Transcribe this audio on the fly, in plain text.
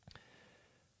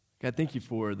God, thank you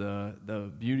for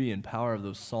the beauty and power of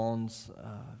those songs,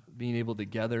 being able to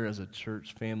gather as a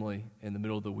church family in the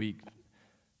middle of the week,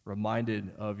 reminded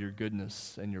of your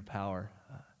goodness and your power,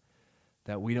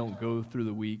 that we don't go through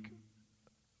the week,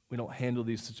 we don't handle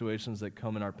these situations that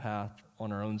come in our path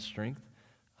on our own strength.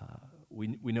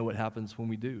 We know what happens when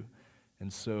we do.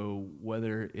 And so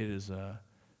whether it is a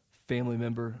family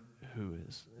member who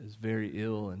is very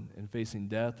ill and facing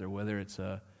death, or whether it's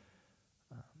a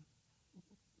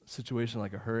situation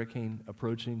like a hurricane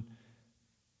approaching,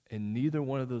 in neither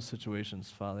one of those situations,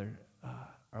 Father,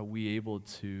 are we able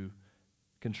to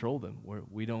control them, where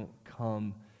we don't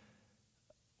come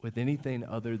with anything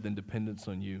other than dependence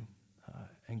on you.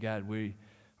 And God,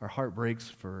 our heart breaks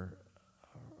for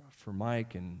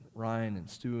Mike and Ryan and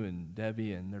Stu and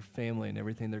Debbie and their family and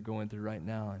everything they're going through right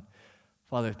now. And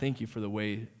Father, thank you for the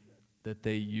way that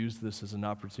they use this as an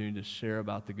opportunity to share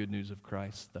about the good news of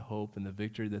Christ, the hope and the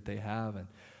victory that they have and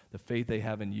the faith they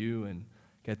have in you. And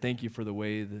God, thank you for the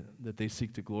way that they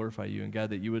seek to glorify you. And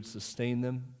God, that you would sustain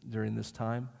them during this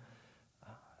time,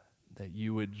 that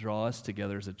you would draw us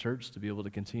together as a church to be able to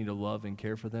continue to love and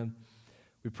care for them.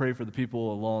 We pray for the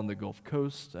people along the Gulf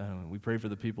Coast. We pray for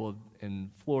the people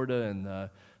in Florida and the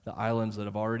islands that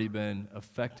have already been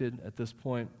affected at this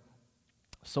point.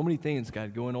 So many things,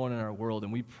 God, going on in our world,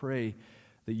 and we pray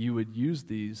that you would use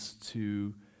these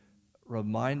to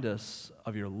remind us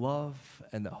of your love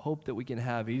and the hope that we can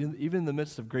have, even in the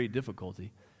midst of great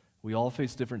difficulty. We all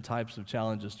face different types of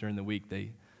challenges during the week.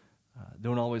 They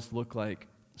don't always look like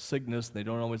sickness. They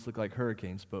don't always look like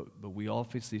hurricanes, but we all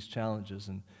face these challenges.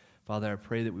 And Father, I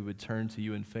pray that we would turn to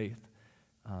you in faith,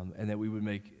 and that we would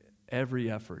make every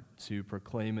effort to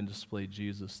proclaim and display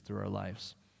Jesus through our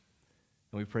lives.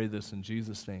 And we pray this in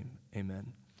Jesus' name,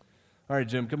 amen. All right,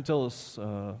 Jim, come tell us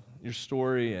your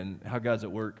story and how God's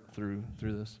at work through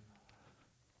this.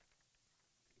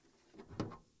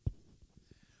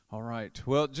 All right.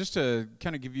 Well, just to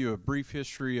kind of give you a brief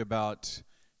history about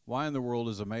why in the world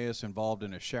is Emmaus involved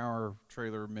in a shower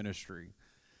trailer ministry.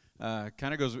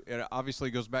 It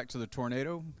obviously goes back to the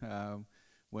tornado.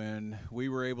 When we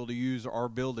were able to use our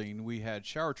building, we had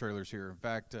shower trailers here. In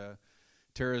fact,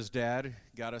 Tara's dad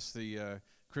got us the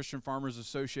Christian Farmers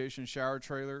Association shower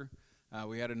trailer.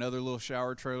 We had another little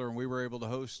shower trailer, and we were able to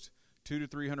host 200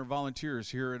 to 300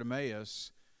 volunteers here at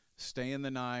Emmaus, staying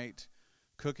the night,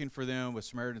 cooking for them with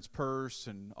Samaritan's Purse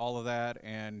and all of that.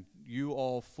 And you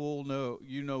all know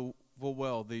full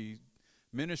well the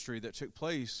ministry that took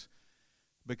place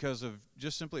because of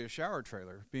just simply a shower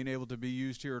trailer being able to be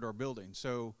used here at our building.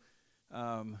 So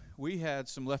we had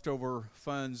some leftover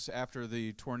funds after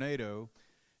the tornado,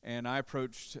 and I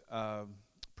approached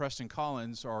Preston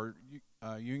Collins, our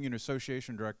Union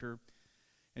Association director,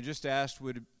 and just asked,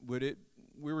 we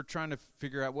were trying to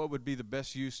figure out what would be the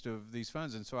best use of these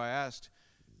funds. And so I asked,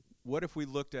 what if we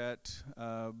looked at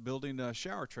building a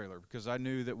shower trailer? Because I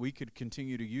knew that we could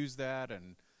continue to use that,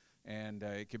 and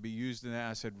it could be used in that.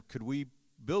 I said, could we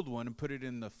build one and put it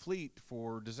in the fleet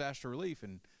for disaster relief?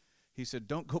 And he said,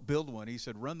 don't go build one. He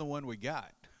said, run the one we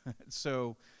got.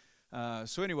 So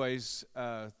anyways,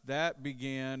 that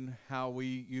began how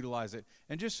we utilize it.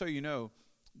 And just so you know,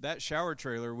 that shower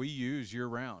trailer we use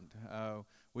year-round.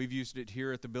 We've used it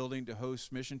here at the building to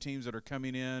host mission teams that are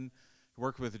coming in,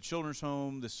 work with the children's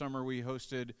home. This summer we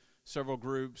hosted several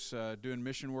groups doing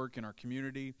mission work in our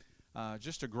community.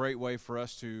 Just a great way for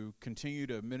us to continue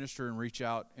to minister and reach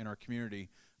out in our community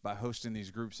by hosting these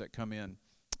groups that come in.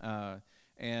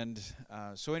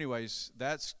 So anyways,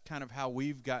 that's kind of how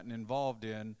we've gotten involved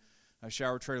in a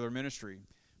shower trailer ministry.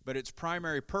 But its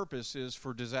primary purpose is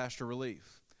for disaster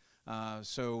relief.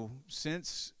 So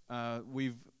since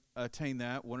we've attained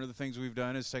that, one of the things we've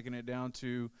done is taken it down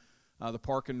to the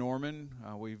park in Norman.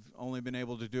 We've only been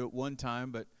able to do it one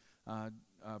time, but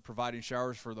providing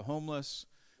showers for the homeless.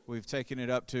 We've taken it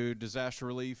up to disaster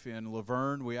relief in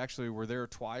Laverne. We actually were there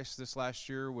twice this last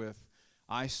year with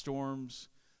ice storms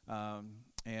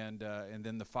and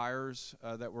then the fires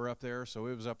that were up there. So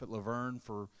it was up at Laverne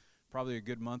for probably a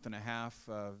good month and a half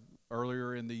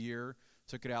earlier in the year.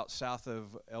 Took it out south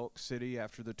of Elk City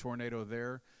after the tornado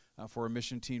there for a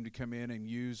mission team to come in and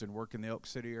use and work in the Elk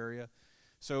City area.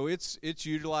 So it's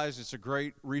utilized. It's a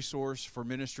great resource for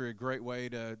ministry, a great way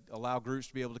to allow groups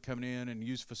to be able to come in and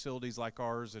use facilities like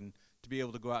ours and to be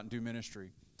able to go out and do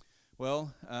ministry.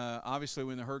 Well, obviously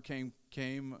when the hurricane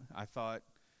came, I thought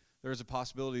there's a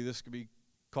possibility this could be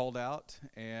called out.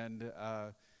 And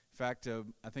in fact,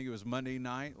 I think it was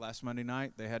last Monday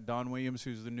night, they had Don Williams,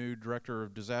 who's the new director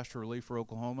of disaster relief for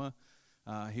Oklahoma.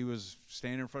 He was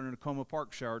standing in front of the Tacoma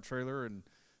Park shower trailer, and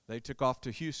they took off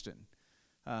to Houston.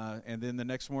 And then the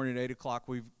next morning at 8 o'clock,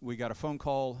 we got a phone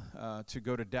call to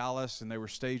go to Dallas, and they were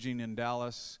staging in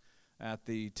Dallas at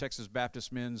the Texas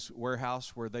Baptist Men's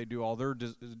Warehouse where they do all their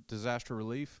disaster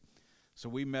relief. So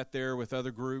we met there with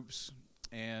other groups,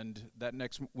 and that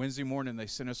next Wednesday morning they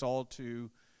sent us all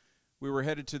we were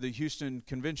headed to the Houston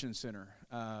Convention Center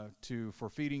for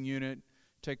feeding unit,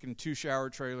 taking 2 shower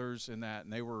trailers and that,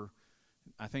 and they were,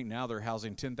 I think now they're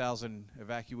housing 10,000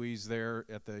 evacuees there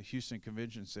at the Houston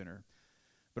Convention Center.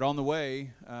 But on the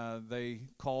way, they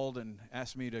called and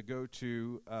asked me to go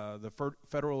to the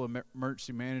Federal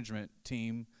Emergency Management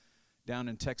Team down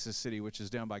in Texas City, which is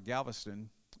down by Galveston.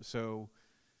 So,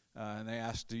 and they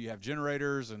asked, do you have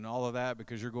generators and all of that,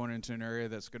 because you're going into an area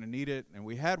that's going to need it. And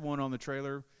we had one on the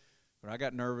trailer, but I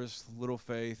got nervous, little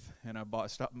faith, and I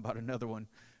stopped and bought another one.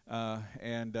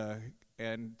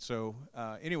 And so,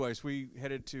 anyways, we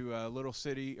headed to Little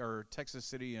City, or Texas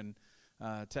City in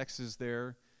Texas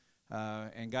there.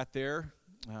 And got there,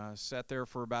 sat there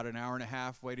for about an hour and a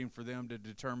half waiting for them to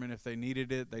determine if they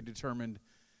needed it. They determined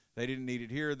they didn't need it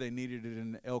here. They needed it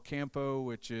in El Campo,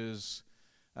 which is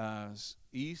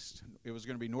east. It was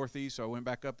going to be northeast, so I went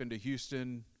back up into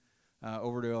Houston,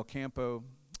 over to El Campo,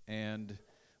 and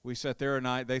we sat there a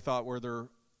night. They thought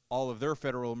all of their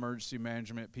federal emergency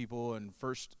management people and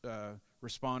first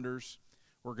responders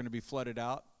were going to be flooded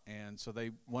out, and so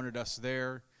they wanted us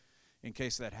there in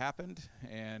case that happened,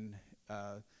 and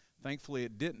thankfully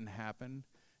it didn't happen,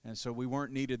 and so we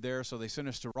weren't needed there. So they sent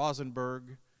us to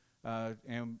Rosenberg,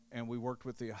 and we worked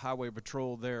with the Highway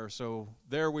Patrol there. So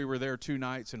we were there 2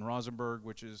 nights in Rosenberg,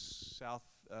 which is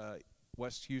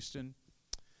southwest Houston,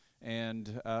 and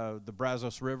the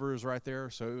Brazos River is right there,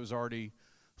 so it was already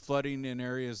flooding in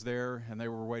areas there, and they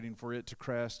were waiting for it to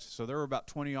crest. So there were about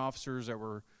 20 officers that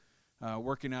were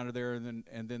working out of there,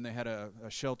 and then they had a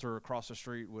shelter across the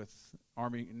street with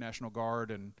Army National Guard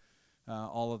and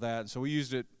all of that. So we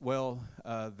used it well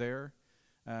there,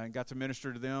 and got to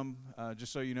minister to them.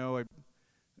 Just so you know, I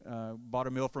bought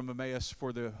a meal from Emmaus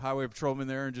for the highway patrolman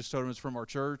there, and just told them it's from our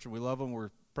church, and we love them. We're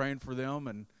praying for them,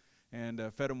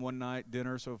 and fed them one night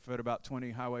dinner. So fed about 20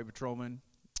 highway patrolmen,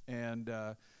 and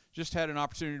just had an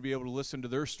opportunity to be able to listen to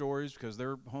their stories because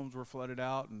their homes were flooded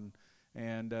out, and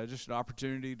just an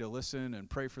opportunity to listen and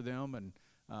pray for them, and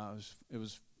it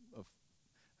was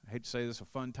I hate to say this, a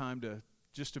fun time to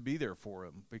be there for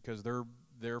them, because they're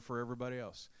there for everybody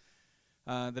else.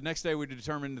 The next day we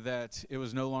determined that it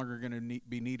was no longer going to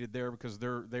be needed there, because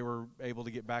they were able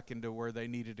to get back into where they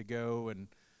needed to go, and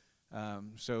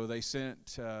so they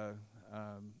sent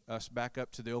us back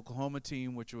up to the Oklahoma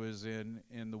team, which was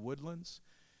in the Woodlands,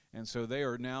 and so they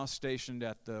are now stationed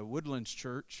at the Woodlands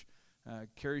Church.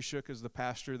 Kerry Shook is the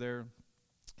pastor there,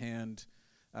 and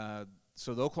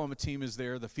so the Oklahoma team is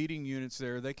there. The feeding unit's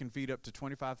there. They can feed up to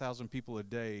 25,000 people a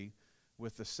day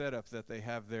with the setup that they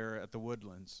have there at the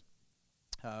Woodlands.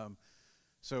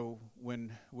 So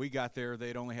when we got there,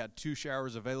 they'd only had 2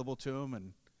 showers available to them,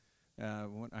 and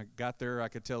when I got there, I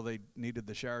could tell they needed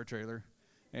the shower trailer,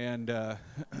 and it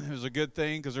was a good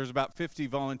thing because there's about 50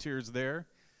 volunteers there.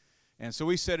 And so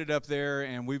we set it up there,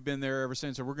 and we've been there ever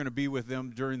since, and we're going to be with them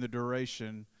during the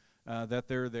duration that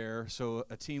they're there. So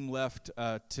a team left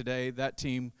today. That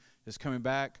team is coming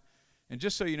back. And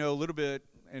just so you know a little bit,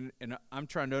 and I'm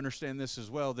trying to understand this as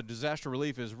well, the disaster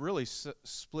relief is really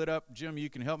split up. Jim,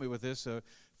 you can help me with this.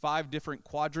 5 different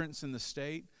quadrants in the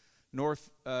state: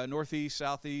 northeast,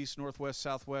 southeast, northwest,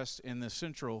 southwest, and the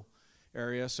central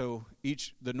area. So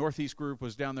the northeast group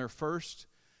was down there first.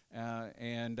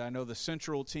 And I know the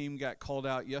central team got called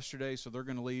out yesterday, so they're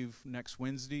going to leave next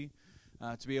Wednesday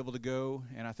to be able to go.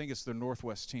 And I think it's the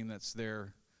northwest team that's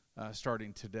there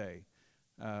starting today.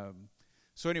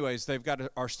 So anyways, they've got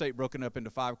our state broken up into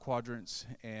 5 quadrants,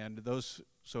 and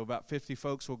so about 50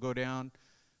 folks will go down.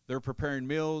 They're preparing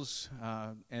meals,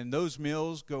 and those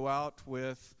meals go out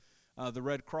with the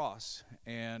Red Cross,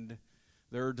 and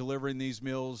they're delivering these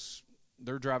meals.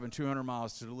 They're driving 200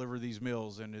 miles to deliver these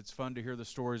meals, and it's fun to hear the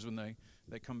stories when they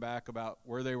come back about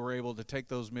where they were able to take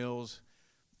those meals,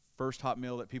 first hot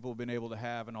meal that people have been able to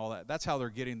have, and all that. That's how they're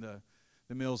getting the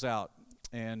meals out.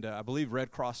 And I believe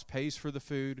Red Cross pays for the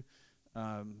food.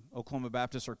 Oklahoma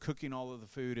Baptists are cooking all of the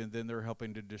food, and then they're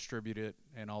helping to distribute it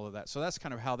and all of that. So that's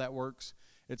kind of how that works.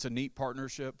 It's a neat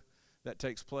partnership that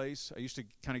takes place. I used to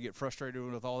kind of get frustrated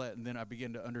with all that, and then I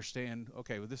began to understand,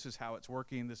 okay, well, this is how it's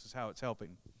working. This is how it's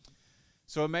helping.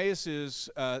 So Emmaus is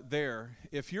there.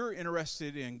 If you're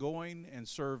interested in going and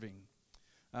serving,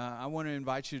 I want to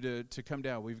invite you to come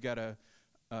down. We've got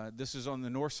this is on the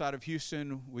north side of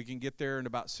Houston. We can get there in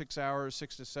about 6 hours,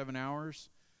 6 to 7 hours.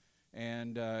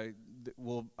 And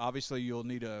obviously you'll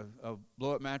need a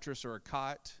blow-up mattress or a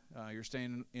cot. You're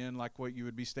staying in like what you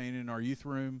would be staying in our youth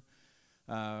room.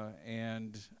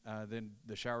 And then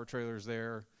the shower trailer's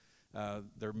there.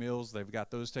 Their meals, they've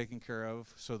got those taken care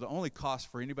of. So the only cost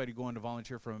for anybody going to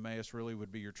volunteer from Emmaus really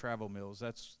would be your travel meals.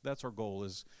 That's our goal,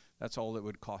 is that's all it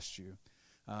would cost you.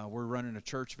 We're running a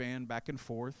church van back and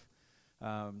forth.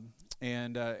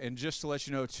 And just to let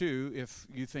you know, too, if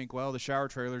you think, well, the shower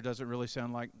trailer doesn't really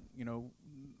sound like,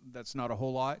 that's not a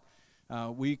whole lot,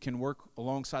 we can work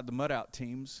alongside the mud out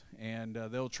teams, and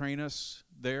they'll train us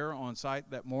there on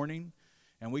site that morning,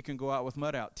 and we can go out with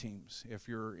mud out teams if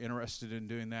you're interested in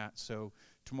doing that. So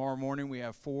tomorrow morning we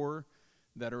have 4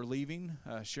 that are leaving.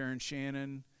 Sharon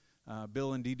Shannon,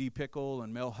 Bill and Dee Dee Pickle,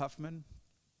 and Mel Huffman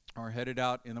are headed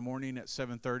out in the morning at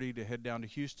 7:30 to head down to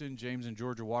Houston. James and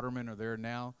Georgia Waterman are there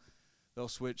now. They'll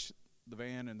switch the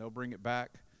van and they'll bring it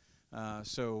back.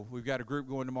 So we've got a group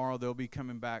going tomorrow. They'll be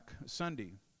coming back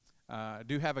Sunday. I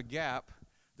do have a gap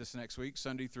this next week,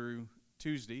 Sunday through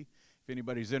Tuesday, if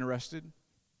anybody's interested.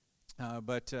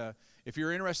 But if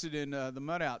you're interested in the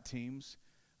mud out teams,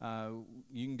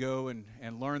 you can go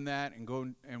and learn that and go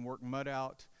and work mud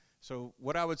out. So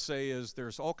what I would say is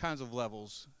there's all kinds of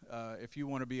levels if you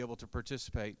want to be able to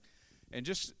participate. And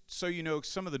just so you know,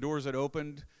 some of the doors that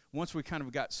opened, once we kind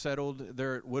of got settled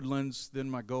there at Woodlands, then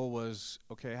my goal was,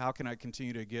 okay, how can I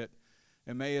continue to get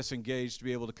Emmaus engaged to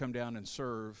be able to come down and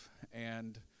serve?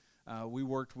 And we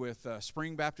worked with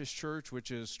Spring Baptist Church,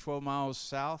 which is 12 miles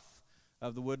south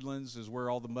of the Woodlands, is where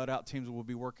all the mud out teams will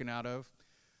be working out of.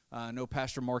 I know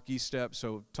Pastor Mark Estep,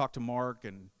 so talked to Mark,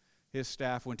 and his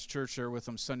staff went to church there with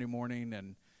them Sunday morning.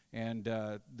 And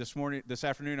this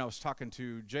afternoon, I was talking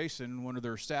to Jason, one of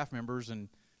their staff members, and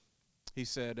he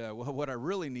said, well, what I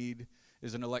really need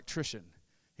is an electrician.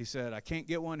 He said, I can't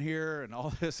get one here and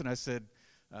all this. And I said,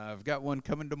 I've got one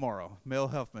coming tomorrow. Mel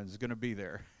Huffman is going to be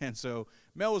there. And so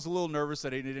Mel was a little nervous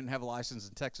that he didn't have a license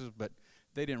in Texas, but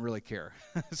they didn't really care.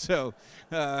 So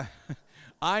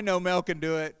I know Mel can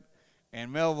do it,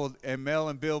 and Mel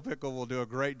and Bill Pickle will do a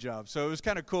great job. So it was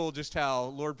kind of cool just how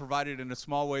Lord provided in a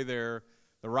small way there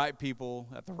the right people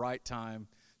at the right time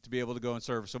to be able to go and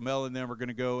serve. So Mel and them are going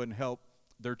to go and help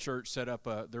their church set up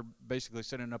they're basically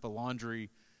setting up a laundry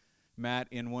mat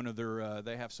in one of their,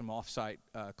 they have some off-site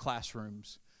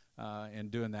classrooms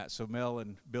and doing that. So Mel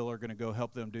and Bill are going to go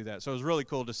help them do that. So it was really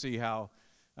cool to see how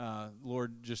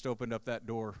Lord just opened up that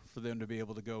door for them to be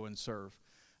able to go and serve.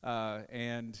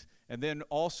 And then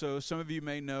also, some of you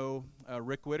may know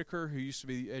Rick Whitaker, who used to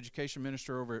be the education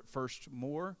minister over at First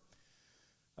Moore.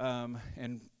 And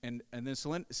then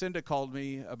Cinda called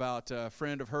me about a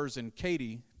friend of hers in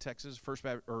Katy, Texas,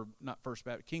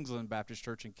 Kingsland Baptist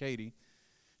Church in Katy.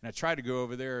 And I tried to go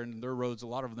over there, and their roads, a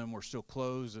lot of them were still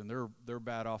closed, and they're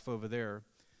bad off over there.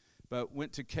 But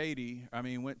went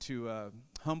to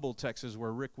Humble, Texas,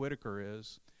 where Rick Whitaker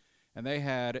is. And they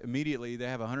have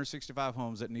 165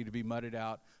 homes that need to be mudded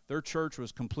out. Their church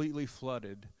was completely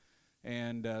flooded.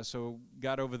 And so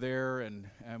got over there, and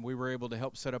we were able to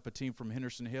help set up a team from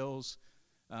Henderson Hills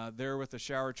there with a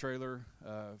shower trailer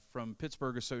from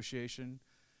Pittsburgh Association.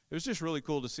 It was just really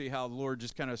cool to see how the Lord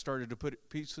just kind of started to put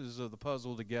pieces of the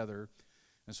puzzle together.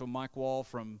 And so Mike Wall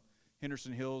from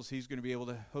Henderson Hills, he's going to be able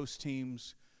to host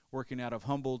teams working out of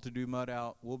Humble to do mud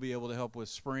out. We'll be able to help with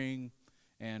Spring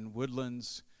and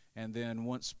Woodlands. And then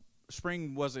once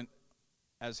Spring wasn't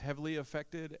as heavily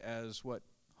affected as what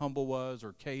Humble was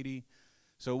or Katy.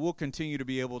 So we'll continue to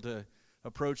be able to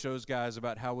approach those guys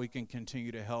about how we can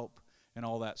continue to help and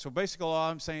all that. So basically all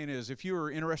I'm saying is if you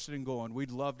are interested in going,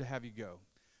 we'd love to have you go.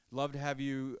 Love to have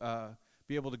you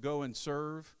be able to go and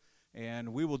serve. And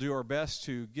we will do our best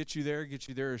to get you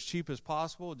there as cheap as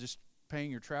possible, just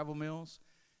paying your travel meals.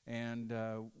 And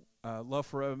love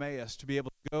for Emmaus to be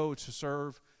able to go to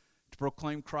serve, to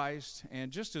proclaim Christ. And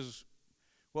just as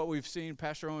what we've seen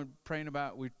Pastor Owen praying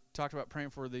about, we talked about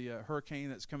praying for the hurricane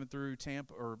that's coming through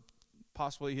Tampa or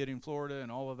possibly hitting Florida and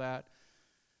all of that,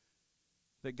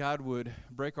 that God would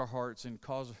break our hearts and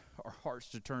cause our hearts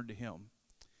to turn to Him.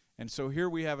 And so here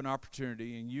we have an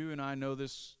opportunity, and you and I know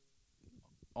this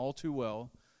all too well,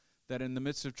 that in the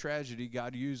midst of tragedy,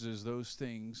 God uses those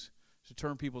things to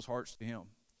turn people's hearts to Him.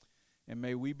 And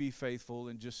may we be faithful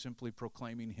in just simply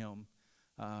proclaiming Him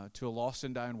to a lost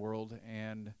and dying world,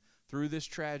 and through this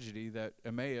tragedy that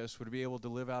Emmaus would be able to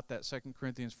live out that 2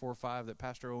 Corinthians 4:5 that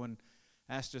Pastor Owen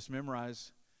asked us to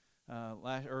memorize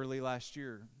early last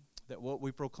year, that what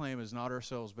we proclaim is not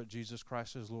ourselves but Jesus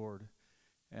Christ as Lord.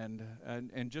 And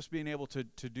just being able to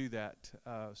do that.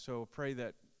 So pray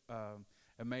that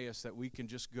Emmaus, that we can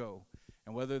just go.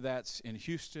 And whether that's in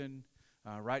Houston,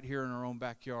 right here in our own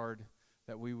backyard,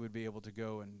 that we would be able to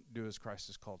go and do as Christ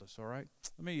has called us. All right?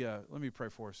 Let me pray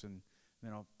for us, and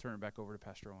then I'll turn it back over to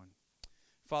Pastor Owen.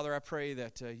 Father, I pray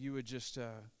that you would just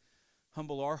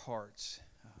humble our hearts,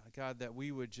 God, that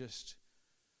we would just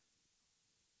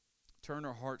turn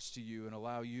our hearts to you and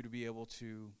allow you to be able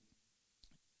to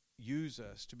use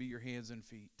us to be your hands and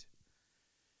feet.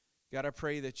 God, I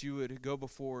pray that you would go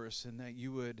before us and that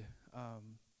you would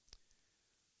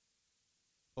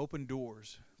open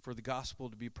doors for the gospel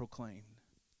to be proclaimed.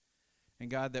 And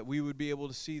God, that we would be able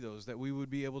to see those, that we would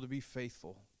be able to be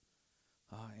faithful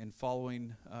in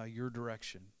following your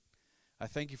direction. I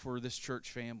thank you for this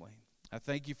church family. I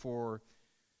thank you for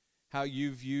how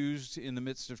you've used in the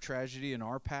midst of tragedy in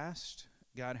our past,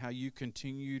 God, how you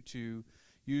continue to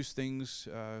use things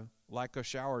like a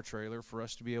shower trailer for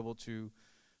us to be able to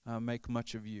make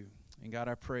much of you. And God,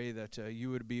 I pray that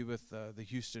you would be with the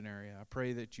Houston area. I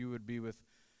pray that you would be with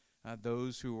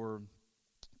those who are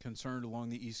concerned along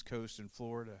the East Coast in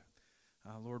Florida.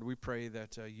 Lord, we pray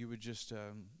that you would just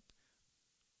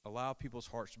allow people's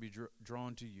hearts to be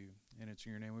drawn to you. And it's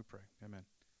in your name we pray. Amen.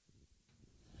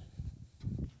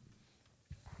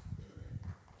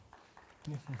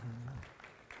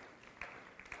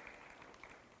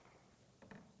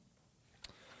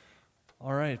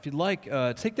 All right, if you'd like,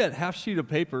 take that half sheet of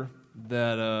paper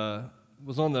that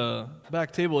was on the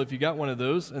back table if you got one of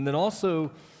those, and then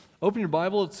also open your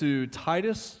Bible to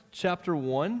Titus chapter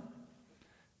 1.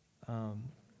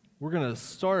 We're going to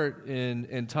start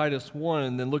in Titus 1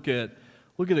 and then look at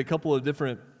a couple of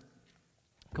different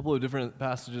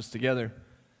passages together.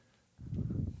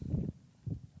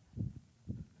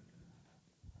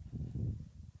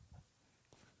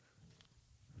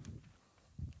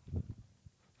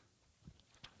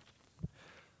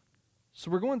 So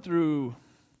we're going through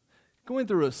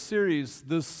a series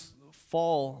this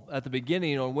fall at the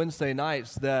beginning on Wednesday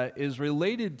nights that is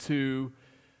related to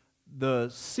the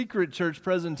secret church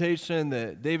presentation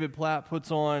that David Platt puts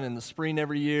on in the spring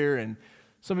every year, and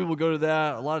some people go to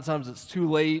that. A lot of times it's too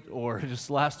late or it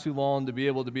just lasts too long to be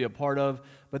able to be a part of,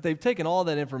 but they've taken all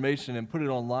that information and put it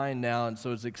online now, and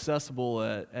so it's accessible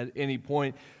at any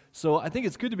point. So I think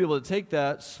it's good to be able to take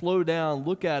that, slow down,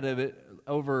 look at it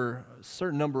over a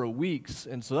certain number of weeks,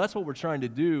 and so that's what we're trying to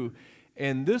do.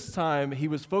 And this time he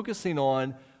was focusing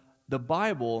on the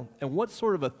Bible and what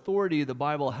sort of authority the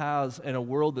Bible has in a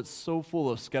world that's so full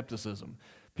of skepticism.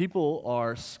 People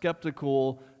are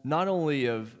skeptical not only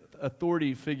of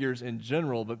authority figures in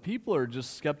general, but people are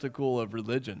just skeptical of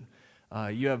religion.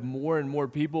 You have more and more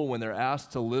people, when they're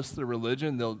asked to list their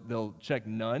religion, they'll check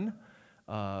none.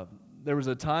 There was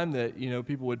a time that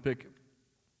people would pick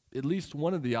at least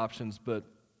one of the options, but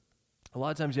a lot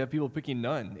of times you have people picking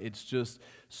none. It's just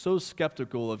so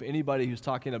skeptical of anybody who's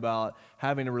talking about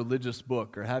having a religious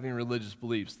book or having religious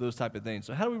beliefs, those type of things.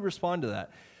 So how do we respond to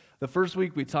that? The first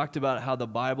week we talked about how the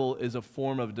Bible is a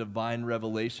form of divine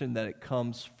revelation, that it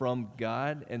comes from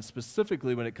God, and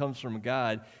specifically when it comes from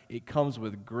God, it comes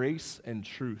with grace and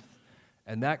truth.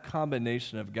 And that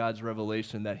combination of God's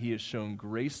revelation, that he has shown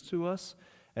grace to us,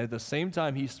 and at the same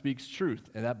time he speaks truth,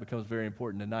 and that becomes very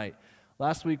important tonight.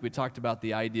 Last week we talked about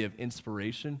the idea of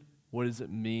inspiration. What does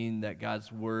it mean that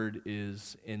God's word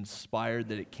is inspired,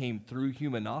 that it came through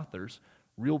human authors?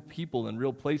 Real people in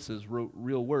real places wrote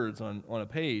real words on a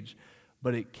page,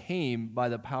 but it came by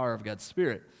the power of God's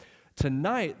Spirit.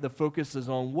 Tonight, the focus is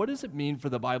on what does it mean for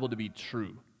the Bible to be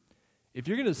true? If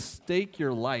you're going to stake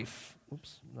your life,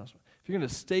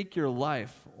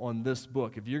 on this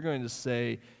book, if you're going to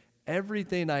say,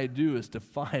 everything I do is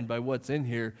defined by what's in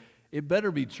here, it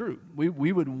better be true. We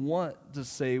would want to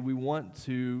say we want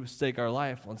to stake our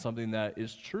life on something that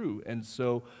is true. And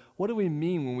so what do we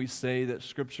mean when we say that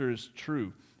Scripture is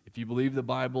true? If you believe the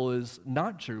Bible is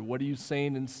not true, what are you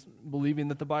saying in believing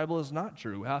that the Bible is not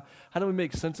true? How do we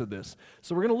make sense of this?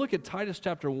 So we're going to look at Titus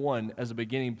chapter 1 as a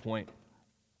beginning point.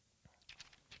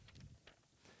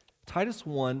 Titus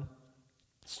 1,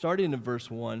 starting in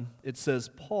verse 1, it says,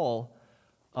 Paul,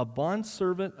 a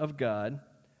bondservant of God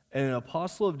and an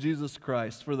apostle of Jesus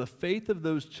Christ, for the faith of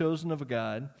those chosen of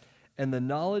God and the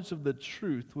knowledge of the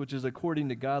truth which is according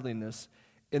to godliness,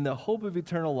 in the hope of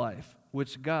eternal life,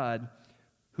 which God,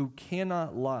 who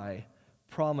cannot lie,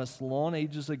 promised long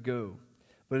ages ago,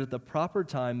 but at the proper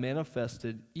time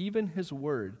manifested even his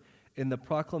word in the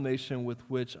proclamation with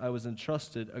which I was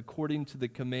entrusted according to the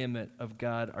commandment of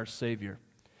God our Savior.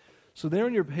 So there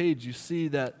on your page you see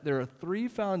that there are three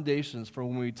foundations for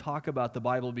when we talk about the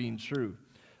Bible being true.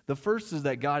 The first is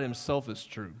that God himself is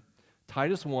true.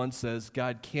 Titus 1 says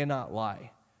God cannot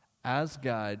lie. As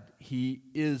God, he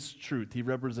is truth. He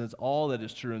represents all that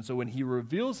is true. And so when he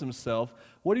reveals himself,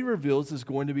 what he reveals is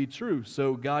going to be true.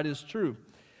 So God is true.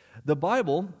 The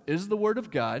Bible is the Word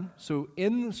of God. So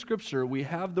in the Scripture, we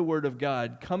have the Word of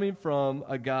God coming from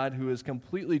a God who is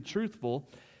completely truthful.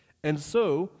 And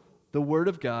so the Word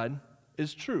of God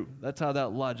is true. That's how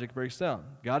that logic breaks down.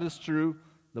 God is true.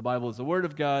 The Bible is the Word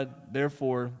of God.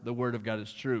 Therefore, the Word of God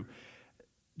is true.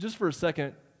 Just for a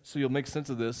second, so you'll make sense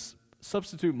of this,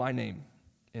 substitute my name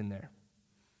in there.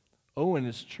 Owen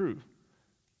is true.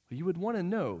 But you would want to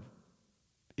know,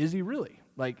 is he really?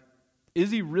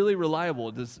 Is he really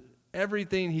reliable? Does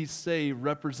everything he say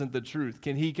represent the truth?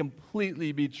 Can he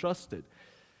completely be trusted?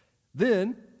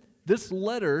 Then, this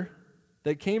letter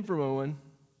that came from Owen,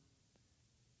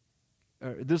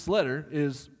 this letter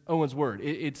is Owen's word.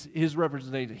 It's his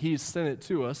representation. He's sent it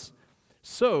to us.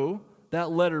 So,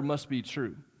 that letter must be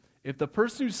true. If the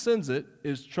person who sends it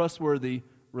is trustworthy,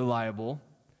 reliable,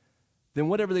 then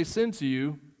whatever they send to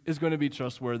you is going to be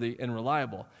trustworthy and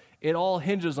reliable. It all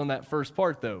hinges on that first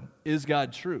part, though. Is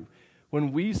God true?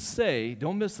 When we say,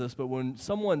 don't miss this, but when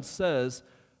someone says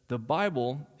the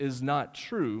Bible is not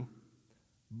true,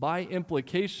 by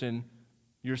implication,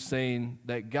 you're saying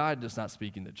that God is not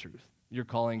speaking the truth. You're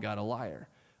calling God a liar.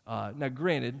 Now,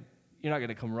 granted, you're not going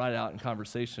to come right out in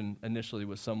conversation initially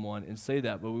with someone and say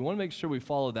that, but we want to make sure we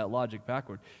follow that logic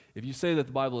backward. If you say that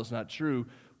the Bible is not true,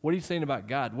 what are you saying about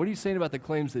God? What are you saying about the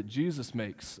claims that Jesus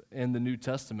makes in the New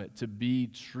Testament to be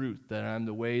truth, that I'm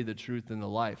the way, the truth, and the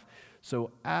life?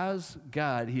 So as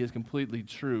God, he is completely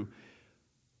true.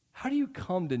 How do you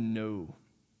come to know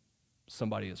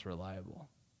somebody is reliable?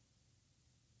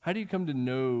 How do you come to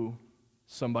know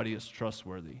somebody is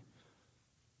trustworthy?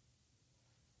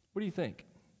 What do you think?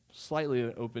 Slightly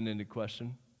an open-ended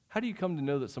question. How do you come to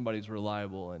know that somebody's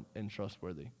reliable and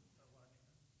trustworthy?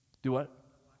 Do what?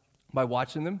 By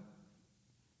watching them?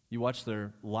 You watch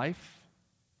their life?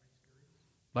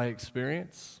 By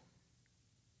experience?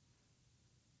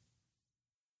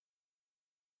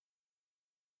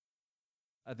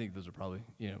 I think those are probably,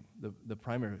 the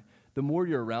primary. The more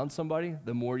you're around somebody,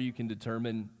 the more you can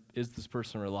determine, is this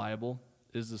person reliable?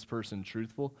 Is this person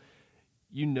truthful?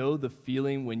 You know the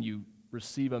feeling when you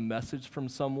receive a message from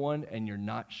someone and you're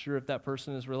not sure if that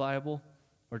person is reliable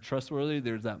or trustworthy.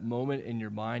 There's that moment in your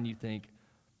mind you think,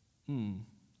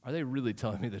 are they really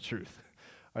telling me the truth?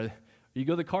 You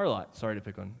go to the car lot. Sorry to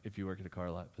pick on if you work at a car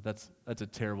lot, but that's a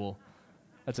terrible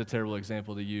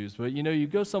example to use. But you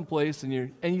go someplace and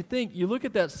you look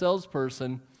at that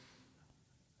salesperson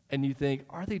and you think,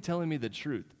 are they telling me the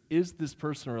truth? Is this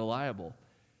person reliable?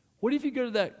 What if you go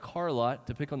to that car lot,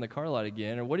 to pick on the car lot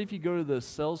again, or what if you go to the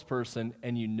salesperson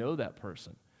and you know that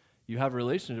person? You have a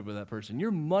relationship with that person.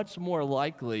 You're much more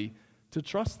likely to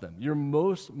trust them. You're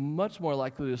much more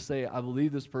likely to say, I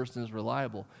believe this person is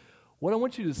reliable. What I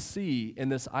want you to see in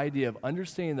this idea of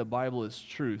understanding the Bible as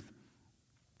truth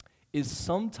is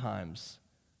sometimes,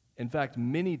 in fact,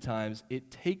 many times, it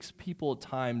takes people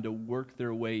time to work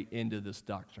their way into this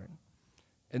doctrine.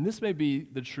 And this may be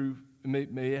the truth.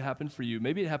 May it happen for you.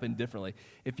 Maybe it happened differently.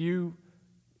 If you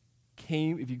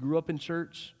grew up in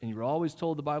church and you were always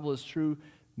told the Bible is true,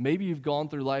 maybe you've gone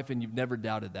through life and you've never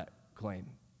doubted that claim,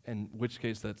 in which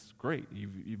case that's great.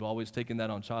 You've always taken that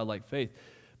on childlike faith.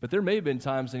 But there may have been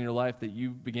times in your life that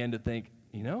you began to think,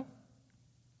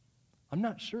 I'm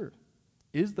not sure.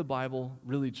 Is the Bible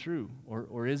really true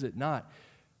or is it not?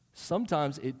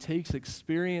 Sometimes it takes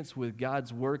experience with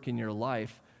God's work in your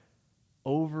life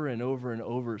over and over and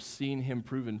over, seeing him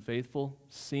proven faithful,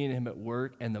 seeing him at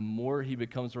work, and the more he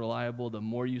becomes reliable, the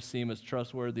more you see him as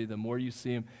trustworthy, the more you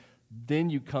see him,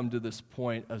 then you come to this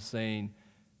point of saying,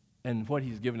 and what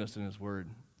he's given us in his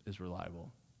word is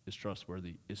reliable, is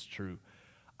trustworthy, is true.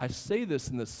 I say this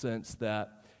in the sense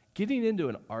that getting into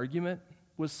an argument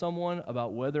with someone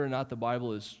about whether or not the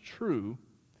Bible is true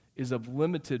is of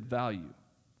limited value.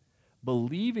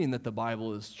 Believing that the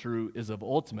Bible is true is of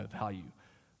ultimate value.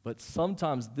 But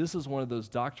sometimes this is one of those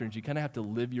doctrines you kind of have to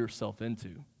live yourself into.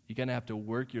 You kind of have to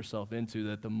work yourself into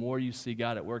that. The more you see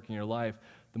God at work in your life,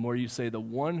 the more you say, the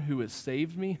one who has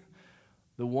saved me,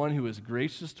 the one who is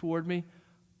gracious toward me,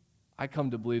 I come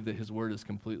to believe that his word is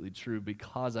completely true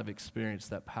because I've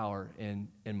experienced that power in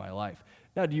my life.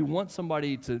 Now, do you want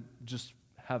somebody to just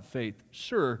have faith?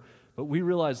 Sure, but we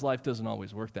realize life doesn't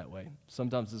always work that way.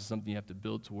 Sometimes this is something you have to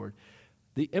build toward.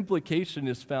 The implication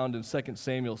is found in 2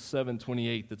 Samuel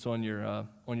 7:28. That's on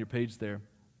your page there.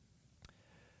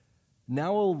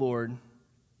 Now, O Lord,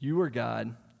 you are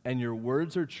God, and your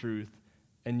words are truth,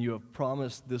 and you have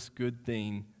promised this good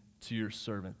thing to your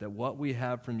servant, that what we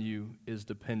have from you is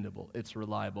dependable, it's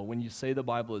reliable. When you say the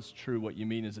Bible is true, what you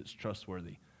mean is it's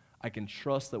trustworthy. I can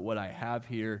trust that what I have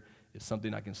here is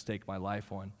something I can stake my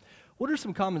life on. What are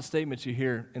some common statements you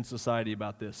hear in society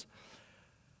about this?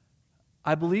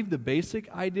 I believe the basic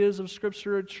ideas of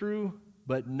Scripture are true,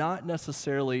 but not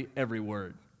necessarily every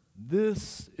word.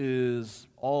 This is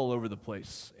all over the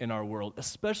place in our world,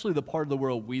 especially the part of the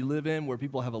world we live in where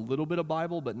people have a little bit of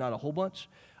Bible but not a whole bunch.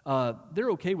 They're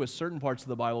okay with certain parts of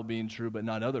the Bible being true but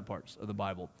not other parts of the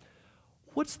Bible.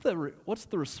 What's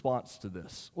the response to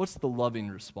this? What's the loving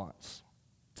response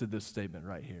to this statement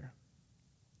right here?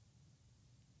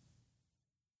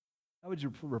 How would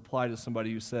you reply to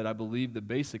somebody who said, I believe the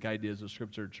basic ideas of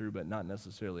Scripture are true but not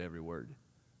necessarily every word?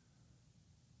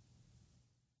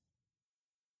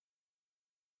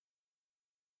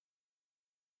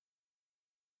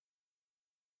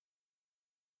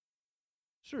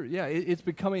 Sure, yeah, it's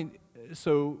becoming,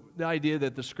 so the idea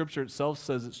that the Scripture itself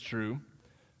says it's true.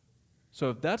 So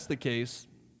if that's the case,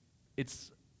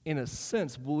 it's, in a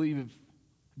sense, believe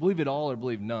it all or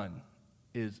believe none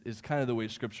is kind of the way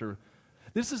Scripture.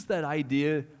 This is that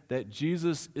idea that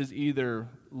Jesus is either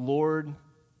Lord,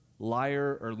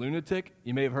 liar, or lunatic.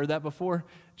 You may have heard that before.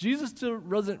 Jesus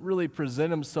doesn't really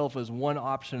present himself as one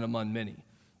option among many.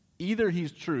 Either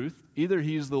he's truth, either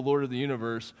he's the Lord of the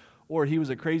universe, or he was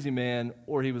a crazy man,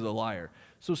 or he was a liar.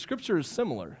 So Scripture is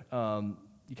similar.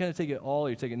 You kind of take it all or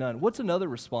you take it none. What's another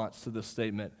response to this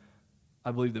statement?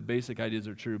 I believe the basic ideas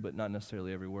are true, but not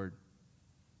necessarily every word.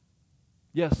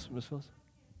 Yes, Ms. Phyllis?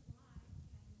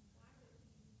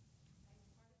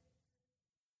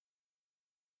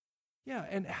 Yeah,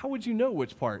 and how would you know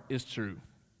which part is true?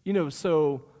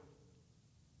 So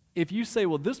if you say,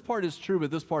 well, this part is true,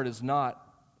 but this part is not,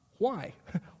 why?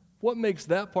 What makes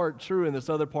that part true and this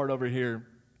other part over here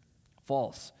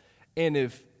false? And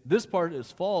if this part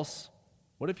is false,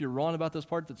 what if you're wrong about this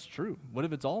part that's true? What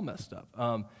if it's all messed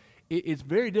up? It's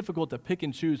very difficult to pick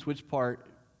and choose which part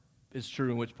is true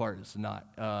and which part is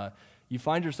not. You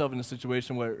find yourself in a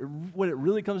situation where what it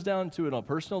really comes down to on a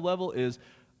personal level is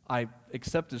I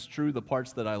accept as true the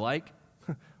parts that I like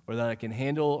or that I can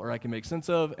handle or I can make sense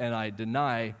of, and I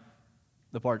deny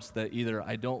the parts that either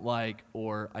I don't like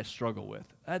or I struggle with.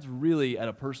 That's really at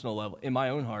a personal level. In my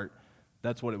own heart,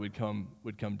 that's what it would come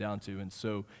down to, and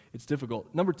so it's difficult.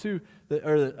 Number two,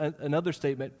 another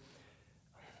statement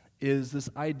is this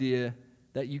idea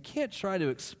that you can't try to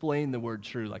explain the word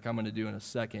true like I'm going to do in a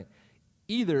second.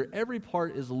 Either every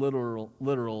part is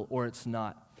literal or it's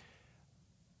not.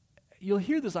 You'll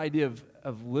hear this idea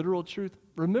of literal truth.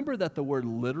 Remember that the word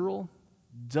literal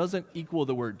doesn't equal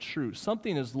the word true.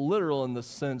 Something is literal in the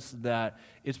sense that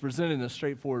it's presented in a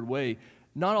straightforward way.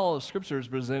 Not all of Scripture is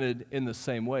presented in the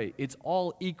same way. It's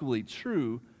all equally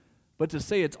true, but to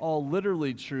say it's all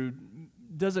literally true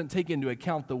doesn't take into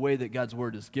account the way that God's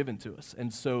Word is given to us.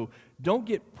 And so don't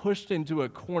get pushed into a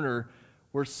corner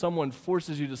where someone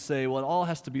forces you to say, well, it all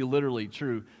has to be literally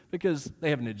true, because they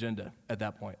have an agenda at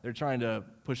that point. They're trying to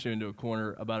push you into a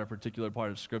corner about a particular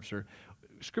part of Scripture.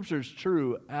 Scripture is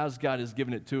true as God has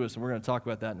given it to us, and we're going to talk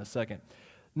about that in a second.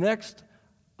 Next,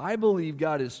 I believe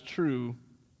God is true,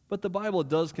 but the Bible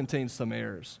does contain some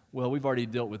errors. Well, we've already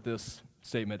dealt with this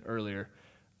statement earlier.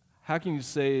 How can you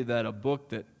say that a book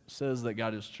that says that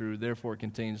God is true, therefore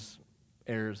contains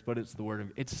errors, but it's the Word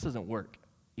of... It just doesn't work.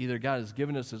 Either God has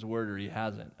given us His Word or He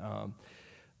hasn't.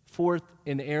 Fourth,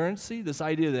 inerrancy, this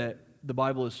idea that the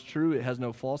Bible is true, it has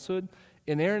no falsehood.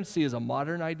 Inerrancy is a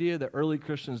modern idea. The early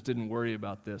Christians didn't worry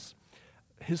about this.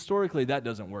 Historically, that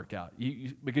doesn't work out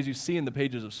because you see in the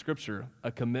pages of Scripture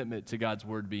a commitment to God's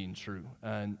Word being true.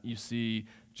 And you see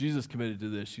Jesus committed to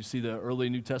this. You see the early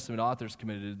New Testament authors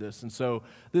committed to this. And so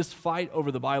this fight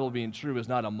over the Bible being true is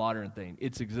not a modern thing.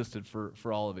 It's existed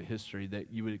for all of history,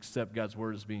 that you would accept God's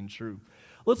Word as being true.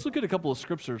 Let's look at a couple of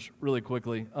scriptures really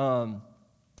quickly.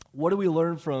 What do we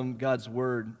learn from God's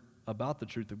Word about the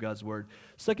truth of God's Word?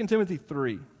 2 Timothy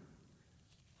 3.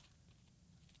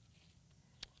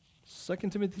 2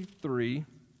 Timothy 3,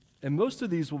 and most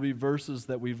of these will be verses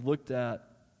that we've looked at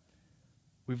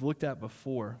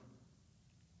before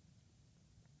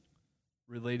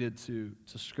related to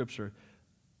Scripture.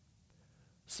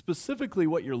 Specifically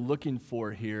what you're looking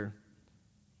for here,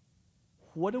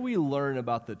 what do we learn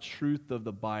about the truth of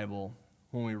the Bible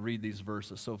when we read these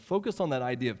verses? So focus on that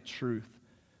idea of truth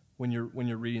when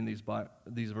you're reading these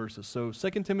verses. So 2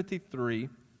 Timothy 3,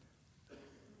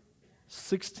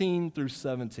 16 through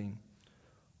 17.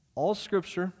 All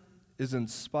Scripture is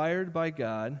inspired by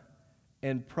God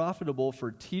and profitable for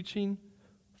teaching,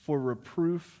 for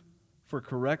reproof, for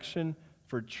correction,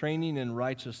 for training in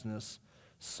righteousness,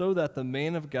 so that the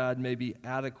man of God may be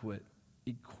adequate,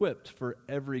 equipped for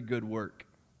every good work.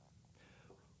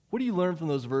 What do you learn from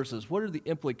those verses? What are the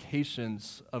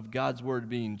implications of God's word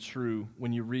being true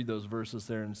when you read those verses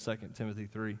there in 2 Timothy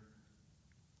 3?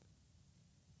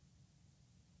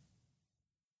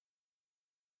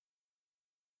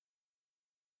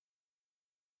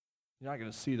 You're not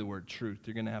going to see the word truth.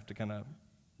 You're going to have to kind of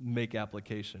make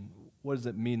application. What does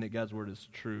it mean that God's word is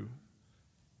true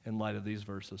in light of these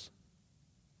verses?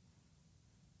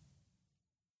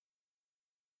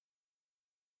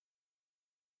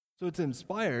 So it's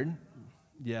inspired,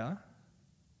 yeah.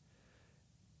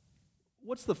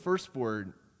 What's the first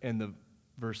word in the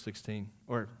verse 16?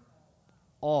 Or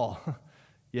all,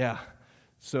 yeah.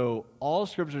 So all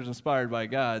Scripture is inspired by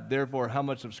God, therefore how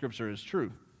much of Scripture is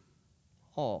true?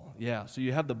 All, yeah. So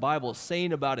you have the Bible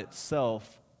saying about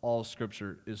itself, all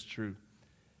Scripture is true.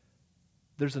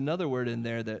 There's another word in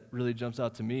there that really jumps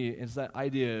out to me. It's that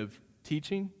idea of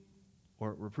teaching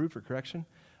or reproof or correction.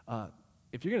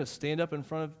 If you're going to stand up in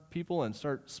front of people and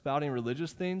start spouting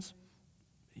religious things,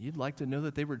 you'd like to know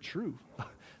that they were true,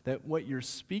 that what you're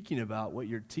speaking about, what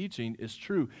you're teaching is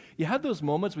true. You have those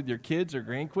moments with your kids or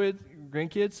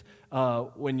grandkids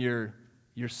when you're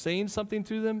saying something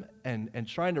to them and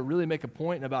trying to really make a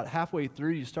point, and about halfway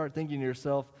through you start thinking to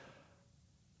yourself,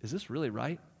 is this really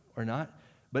right or not?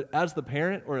 But as the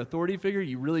parent or authority figure,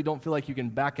 you really don't feel like you can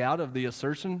back out of the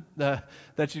assertion that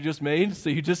you just made. So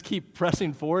you just keep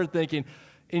pressing forward, thinking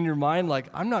in your mind, like,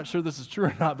 I'm not sure this is true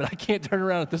or not, but I can't turn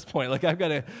around at this point. Like, I've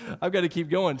got to keep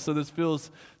going. So this feels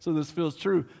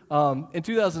true. In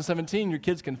 2017, your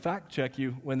kids can fact check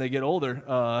you when they get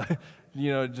older.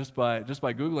 Just by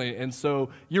Googling it. And so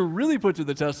you're really put to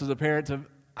the test as a parent to,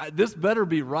 this better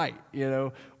be right,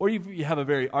 Or you have a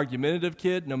very argumentative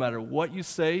kid, no matter what you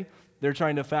say, they're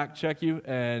trying to fact check you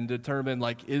and determine,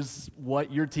 like, is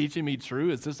what you're teaching me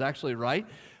true? Is this actually right?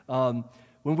 When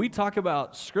we talk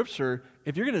about Scripture,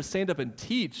 if you're going to stand up and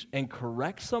teach and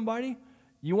correct somebody,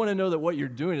 you want to know that what you're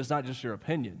doing is not just your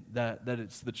opinion, that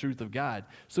it's the truth of God.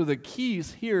 So the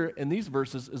keys here in these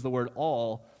verses is the word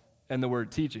all and the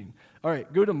word teaching. All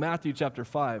right, go to Matthew chapter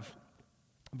 5,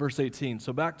 verse 18.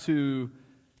 So back to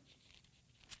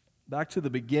the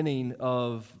beginning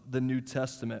of the New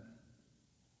Testament.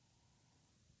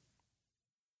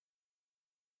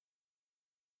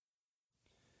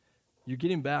 You're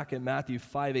getting back at Matthew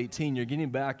 5:18. You're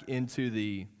getting back into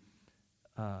the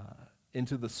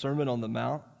Sermon on the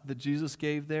Mount that Jesus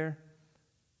gave there.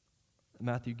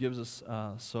 Matthew gives us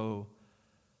so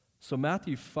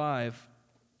Matthew 5.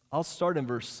 I'll start in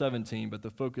verse 17, but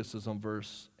the focus is on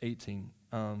verse 18.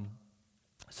 It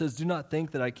says, "Do not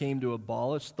think that I came to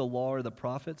abolish the law or the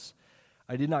prophets.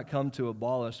 I did not come to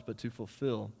abolish, but to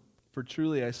fulfill. For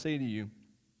truly I say to you,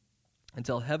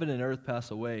 until heaven and earth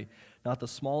pass away, not the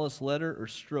smallest letter or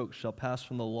stroke shall pass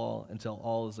from the law until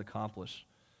all is accomplished."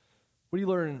 What do you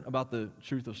learn about the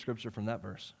truth of Scripture from that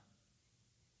verse?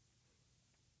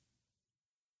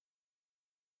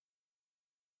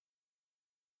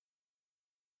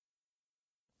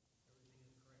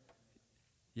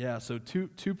 Yeah, so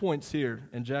two points here,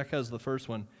 and Jack has the first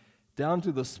one. Down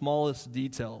to the smallest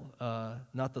detail,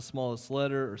 not the smallest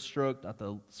letter or stroke, not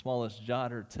the smallest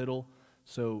jot or tittle.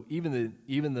 So even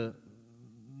the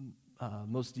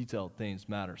most detailed things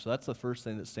matter. So that's the first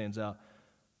thing that stands out.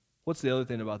 What's the other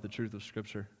thing about the truth of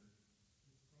Scripture?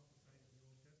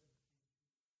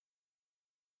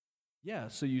 Yeah,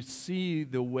 so you see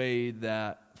the way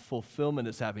that fulfillment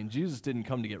is happening. Jesus didn't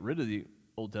come to get rid of the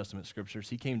Old Testament Scriptures.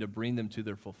 He came to bring them to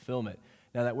their fulfillment.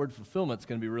 Now, that word fulfillment is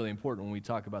going to be really important when we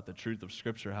talk about the truth of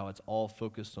Scripture, how it's all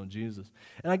focused on Jesus.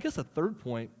 And I guess a third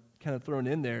point kind of thrown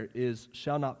in there is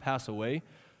shall not pass away.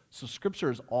 So Scripture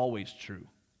is always true.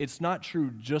 It's not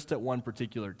true just at one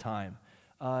particular time.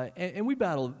 And we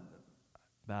battle,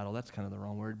 that's kind of the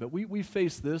wrong word, but we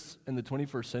face this in the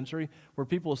 21st century where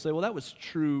people will say, well, that was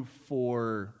true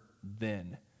for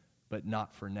then, but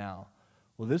not for now.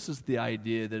 Well, this is the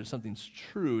idea that if something's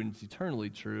true and it's eternally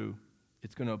true,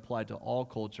 it's going to apply to all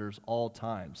cultures, all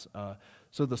times.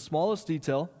 So the smallest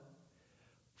detail,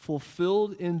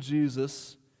 fulfilled in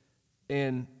Jesus,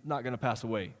 and not going to pass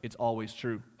away. It's always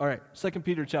true. All right, 2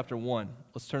 Peter chapter 1.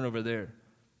 Let's turn over there.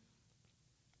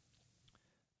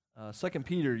 2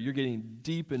 Peter, you're getting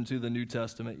deep into the New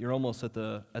Testament. You're almost at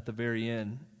the very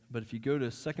end. But if you go to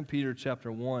 2 Peter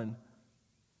chapter 1,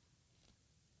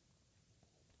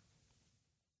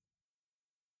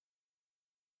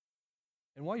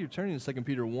 and while you're turning to 2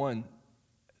 Peter 1,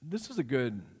 this is a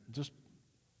good, just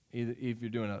if you're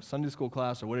doing a Sunday school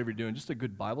class or whatever you're doing, just a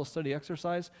good Bible study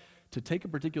exercise to take a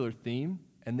particular theme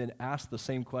and then ask the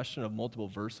same question of multiple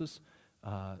verses.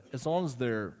 As long as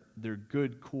they're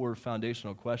good core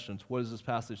foundational questions. What does this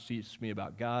passage teach me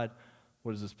about God?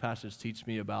 What does this passage teach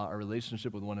me about our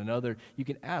relationship with one another? You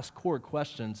can ask core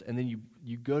questions, and then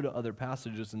you go to other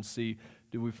passages and see,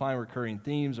 do we find recurring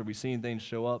themes? Are we seeing things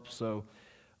show up? So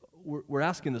we're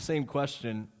asking the same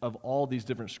question of all these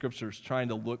different scriptures, trying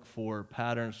to look for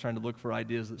patterns, trying to look for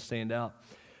ideas that stand out.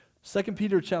 2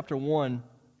 Peter chapter 1,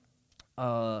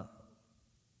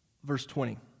 verse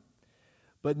 20.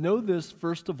 But know this,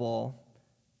 first of all,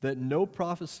 that no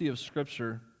prophecy of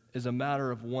Scripture is a matter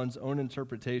of one's own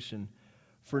interpretation.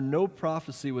 For no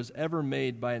prophecy was ever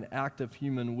made by an act of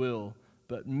human will,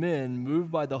 but men,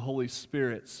 moved by the Holy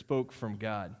Spirit, spoke from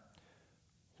God.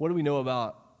 What do we know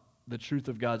about the truth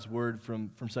of God's word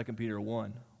from 2 Peter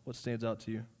 1? What stands out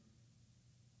to you?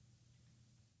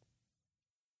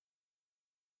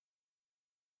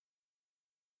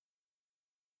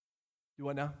 Do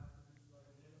what now?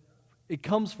 It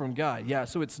comes from God, yeah.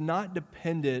 So it's not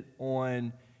dependent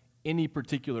on any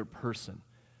particular person.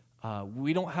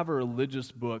 We don't have a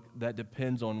religious book that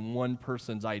depends on one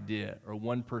person's idea or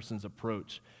one person's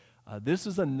approach. This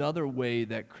is another way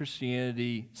that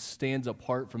Christianity stands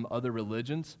apart from other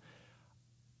religions.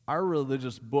 Our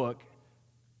religious book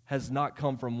has not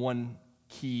come from one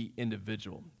key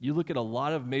individual. You look at a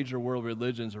lot of major world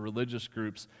religions or religious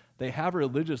groups, they have a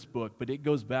religious book, but it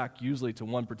goes back usually to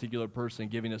one particular person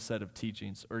giving a set of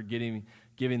teachings or giving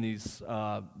these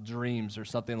dreams or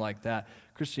something like that.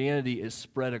 Christianity is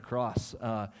spread across.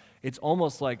 It's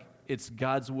almost like it's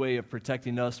God's way of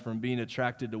protecting us from being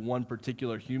attracted to one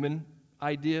particular human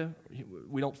idea.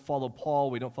 We don't follow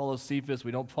Paul, we don't follow Cephas,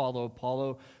 we don't follow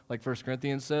Apollo, like 1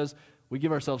 Corinthians says. We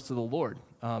give ourselves to the Lord,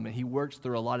 and He works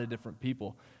through a lot of different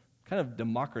people. Kind of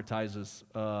democratizes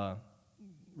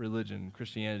religion,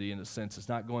 Christianity in a sense. It's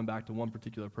not going back to one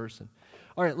particular person.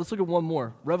 All right, let's look at one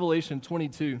more. Revelation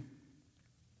 22.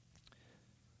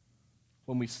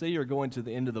 When we say you're going to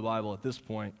the end of the Bible at this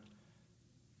point,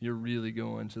 you're really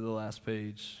going to the last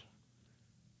page.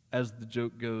 As the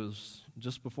joke goes,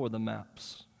 just before the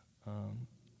maps,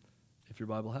 if your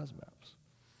Bible has maps.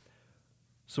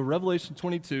 So Revelation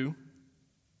 22,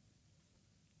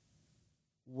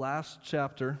 last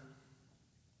chapter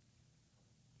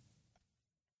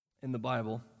in the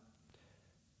Bible.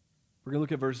 We're going to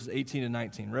look at verses 18 and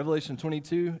 19. Revelation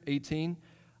 22, 18.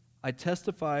 I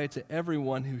testify to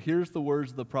everyone who hears the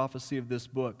words of the prophecy of this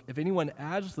book. If anyone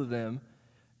adds to them,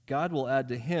 God will add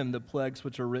to him the plagues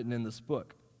which are written in this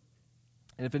book.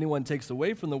 And if anyone takes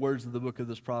away from the words of the book of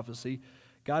this prophecy,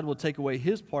 God will take away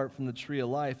his part from the tree of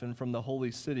life and from the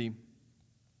holy city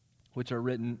which are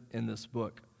written in this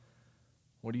book.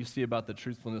 What do you see about the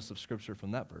truthfulness of Scripture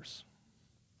from that verse?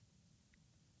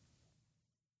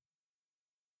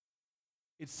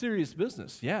 It's serious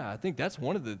business. Yeah, I think that's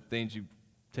one of the things you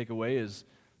take away is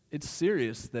it's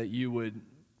serious that you would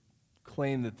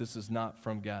claim that this is not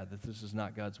from God, that this is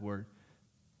not God's word.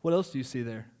 What else do you see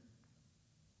there?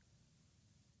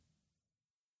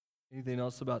 Anything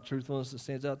else about truthfulness that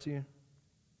stands out to you?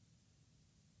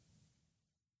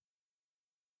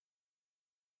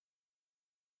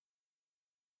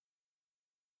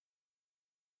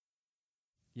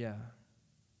 Yeah.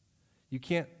 You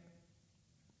can't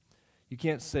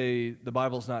say the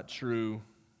Bible's not true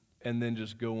and then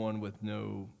just go on with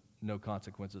no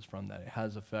consequences from that. It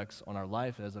has effects on our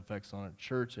life, it has effects on our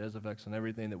church, it has effects on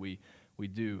everything that we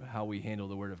do, how we handle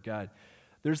the Word of God.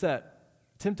 There's that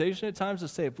temptation at times to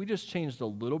say if we just changed a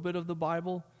little bit of the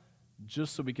Bible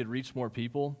just so we could reach more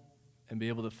people and be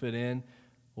able to fit in,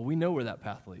 well, we know where that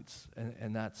path leads.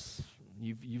 And that's,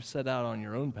 you've set out on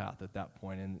your own path at that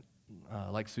point. And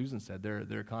like Susan said, there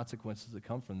are consequences that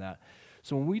come from that.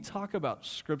 So when we talk about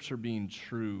Scripture being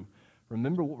true,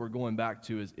 remember what we're going back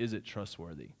to is it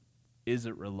trustworthy? Is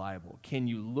it reliable? Can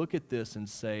you look at this and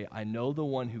say, I know the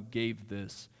one who gave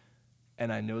this,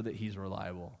 and I know that he's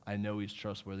reliable. I know he's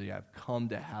trustworthy. I've come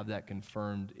to have that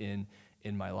confirmed in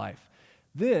my life.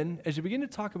 Then, as you begin to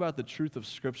talk about the truth of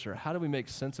Scripture, how do we make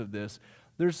sense of this?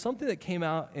 There's something that came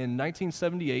out in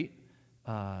 1978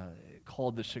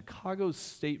 called the Chicago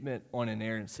Statement on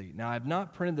Inerrancy. Now, I've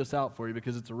not printed this out for you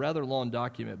because it's a rather long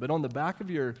document, but on the back of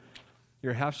your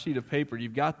half sheet of paper,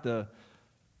 you've got the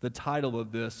title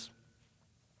of this.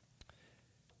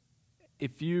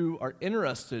 If you are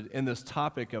interested in this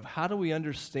topic of how do we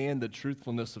understand the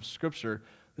truthfulness of Scripture,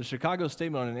 the Chicago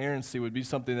Statement on Inerrancy would be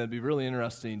something that would be really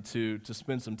interesting to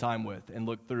spend some time with and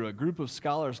look through. A group of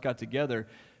scholars got together,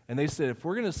 and they said, if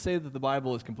we're going to say that the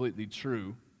Bible is completely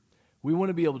true, we want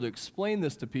to be able to explain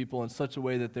this to people in such a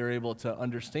way that they're able to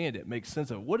understand it, make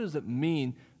sense of it. What does it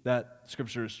mean that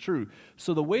Scripture is true?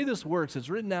 So the way this works, it's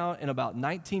written out in about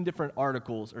 19 different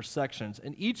articles or sections,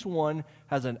 and each one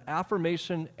has an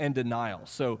affirmation and denial.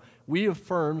 So we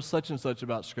affirm such and such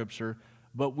about Scripture.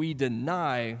 but we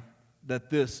deny that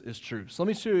this is true. So let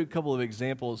me show you a couple of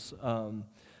examples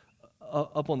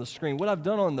up on the screen. What I've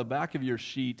done on the back of your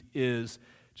sheet is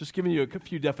just giving you a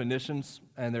few definitions,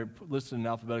 and they're listed in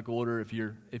alphabetical order if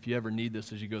you ever need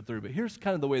this as you go through. But here's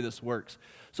kind of the way this works.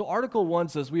 So Article 1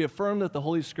 says, we affirm that the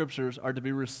Holy Scriptures are to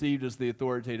be received as the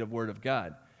authoritative Word of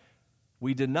God.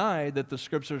 We deny that the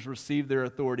Scriptures receive their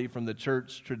authority from the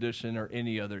church, tradition, or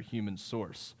any other human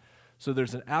source. So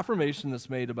there's an affirmation that's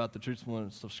made about the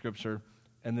truthfulness of Scripture,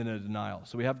 and then a denial.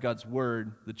 So we have God's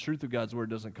Word. The truth of God's Word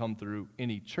doesn't come through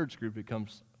any church group. It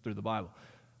comes through the Bible.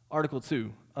 Article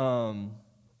 2.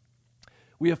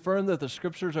 We affirm that the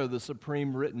Scriptures are the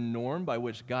supreme written norm by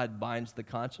which God binds the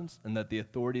conscience, and that the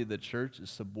authority of the church is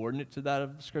subordinate to that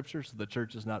of the Scripture, so the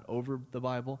church is not over the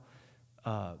Bible.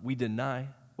 We deny,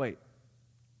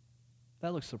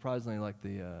 that looks surprisingly like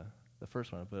the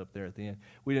first one I put up there at the end.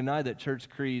 We deny that church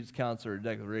creeds, councils, or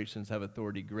declarations have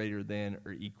authority greater than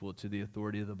or equal to the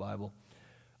authority of the Bible.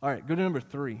 All right, go to number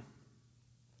 3.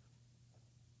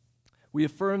 We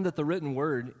affirm that the written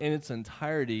word in its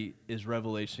entirety is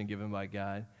revelation given by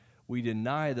God. We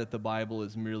deny that the Bible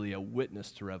is merely a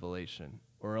witness to revelation,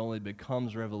 or only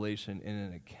becomes revelation in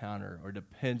an encounter, or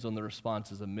depends on the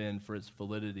responses of men for its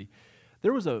validity.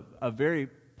 There was a very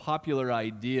popular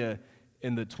idea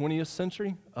in the 20th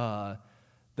century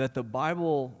that the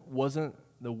Bible wasn't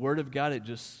the Word of God, it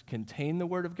just contained the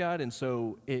Word of God, and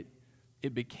so it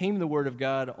became the Word of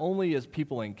God only as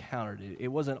people encountered it. It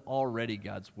wasn't already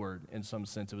God's Word in some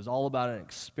sense. It was all about an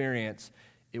experience.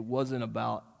 It wasn't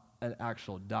about an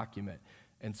actual document.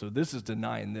 And so this is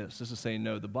denying this. This is saying,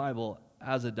 no, the Bible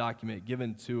as a document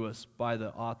given to us by the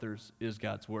authors is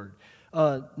God's Word.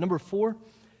 Number 4,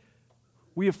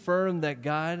 we affirm that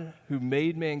God, who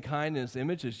made mankind in His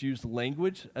image, has used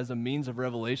language as a means of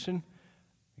revelation.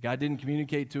 God didn't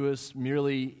communicate to us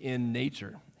merely in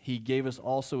nature. He gave us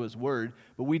also His Word,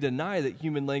 but we deny that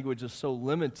human language is so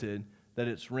limited that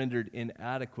it's rendered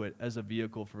inadequate as a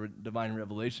vehicle for divine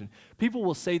revelation. People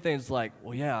will say things like,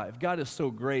 well, yeah, if God is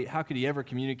so great, how could He ever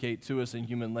communicate to us in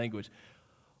human language?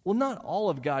 Well, not all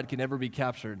of God can ever be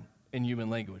captured in human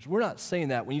language. We're not saying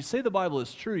that. When you say the Bible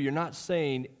is true, you're not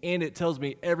saying, and it tells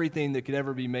me everything that could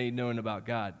ever be made known about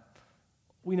God.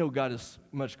 We know God is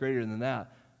much greater than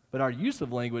that, but our use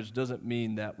of language doesn't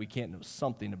mean that we can't know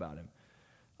something about Him.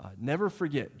 Never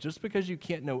forget, just because you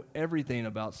can't know everything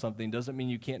about something doesn't mean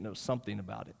you can't know something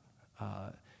about it.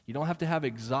 You don't have to have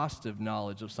exhaustive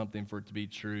knowledge of something for it to be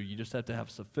true. You just have to have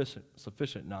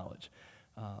sufficient knowledge.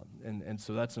 And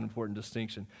so that's an important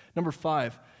distinction. Number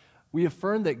 5, we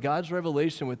affirm that God's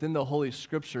revelation within the Holy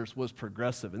Scriptures was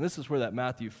progressive. And this is where that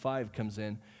Matthew 5 comes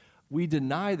in. We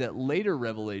deny that later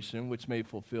revelation, which may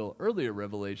fulfill earlier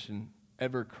revelation,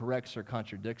 ever corrects or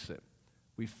contradicts it.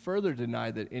 We further deny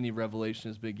that any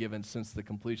revelation has been given since the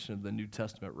completion of the New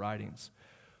Testament writings.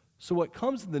 So what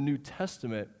comes in the New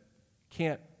Testament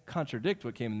can't contradict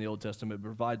what came in the Old Testament. It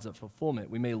provides a fulfillment.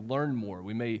 We may learn more.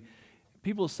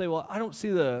 People say, well, I don't see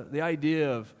the idea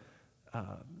of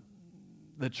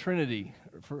the Trinity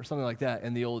or something like that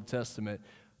in the Old Testament.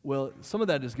 Well, some of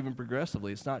that is given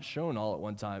progressively. It's not shown all at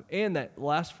one time. And that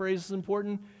last phrase is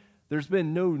important. There's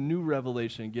been no new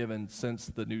revelation given since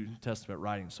the New Testament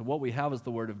writings. So what we have as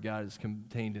the Word of God is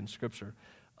contained in Scripture.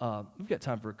 We've got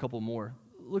time for a couple more.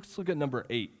 Let's look at number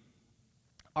 8.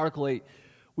 Article 8.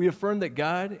 We affirm that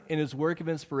God, in His work of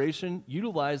inspiration,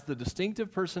 utilized the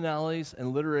distinctive personalities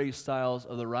and literary styles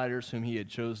of the writers whom He had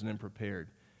chosen and prepared.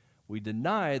 We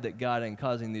deny that God, in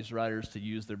causing these writers to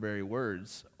use their very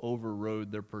words,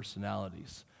 overrode their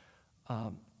personalities.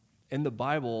 In the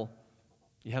Bible,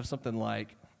 you have something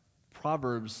like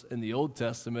Proverbs in the Old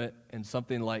Testament and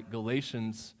something like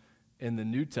Galatians in the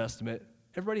New Testament.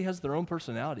 Everybody has their own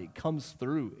personality. It comes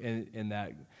through in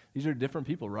that. These are different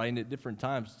people writing at different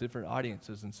times, different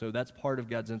audiences, and so that's part of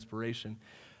God's inspiration.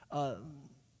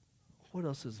 What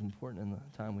else is important in the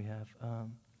time we have?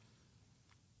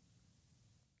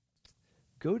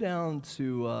 Go down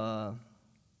to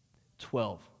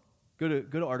 12. Go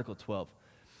to Article 12.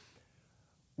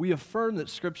 We affirm that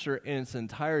Scripture in its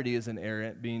entirety is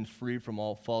inerrant, being free from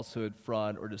all falsehood,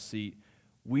 fraud, or deceit.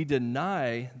 We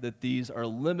deny that these are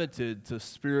limited to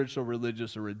spiritual,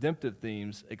 religious, or redemptive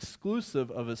themes, exclusive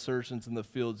of assertions in the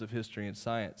fields of history and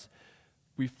science.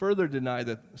 We further deny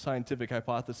that scientific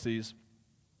hypotheses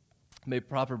may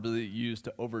properly be used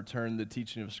to overturn the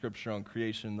teaching of Scripture on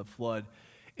creation and the flood.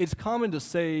 It's common to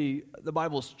say the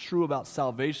Bible's true about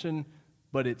salvation,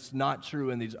 but it's not true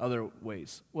in these other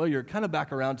ways. Well, you're kind of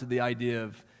back around to the idea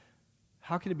of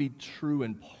how can it be true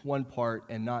in one part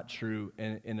and not true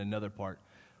in another part?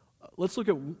 Let's look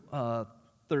at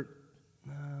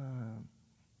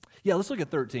Yeah, let's look at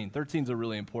 13. 13 is a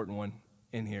really important one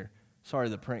in here. Sorry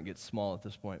the print gets small at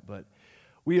this point, but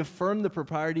we affirm the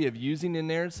propriety of using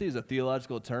inerrancy as a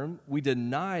theological term. We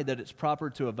deny that it's proper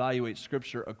to evaluate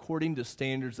Scripture according to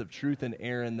standards of truth and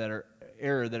error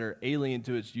that are alien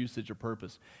to its usage or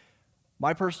purpose.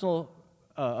 My personal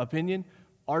opinion,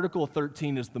 Article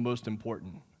 13 is the most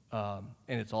important, and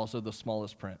it's also the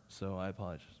smallest print, so I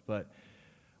apologize. But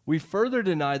we further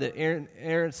deny that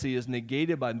inerrancy is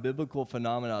negated by biblical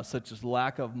phenomena such as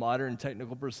lack of modern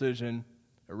technical precision,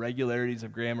 irregularities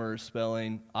of grammar or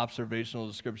spelling, observational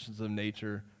descriptions of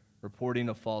nature, reporting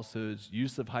of falsehoods,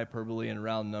 use of hyperbole and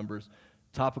round numbers,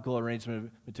 topical arrangement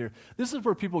of material. This is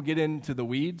where people get into the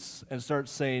weeds and start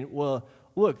saying, well,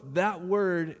 look, that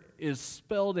word is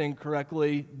spelled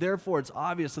incorrectly, therefore it's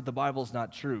obvious that the Bible is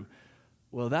not true.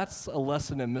 Well, that's a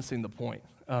lesson in missing the point.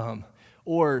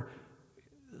 Or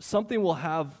something will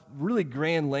have really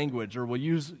grand language, or will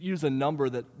use a number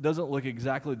that doesn't look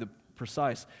exactly the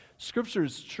precise. Scripture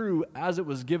is true as it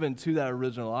was given to that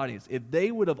original audience. If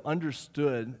they would have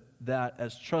understood that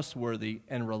as trustworthy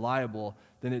and reliable,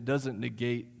 then it doesn't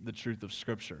negate the truth of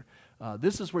Scripture.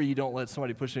 This is where you don't let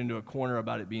somebody push you into a corner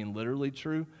about it being literally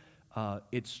true.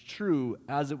 It's true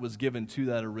as it was given to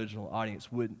that original audience.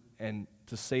 And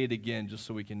to say it again, just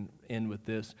so we can end with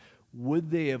this,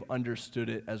 would they have understood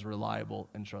it as reliable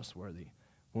and trustworthy?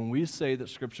 When we say that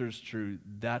Scripture is true,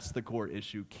 that's the core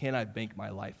issue. Can I bank my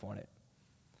life on it?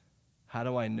 How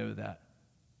do I know that?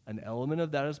 An element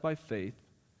of that is by faith.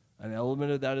 An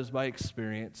element of that is by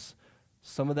experience.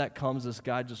 Some of that comes as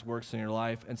God just works in your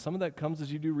life, and some of that comes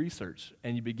as you do research,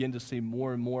 and you begin to see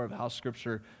more and more of how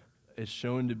Scripture is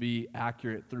shown to be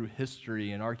accurate through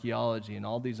history and archaeology and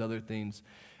all these other things.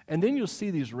 And then you'll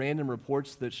see these random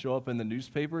reports that show up in the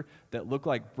newspaper that look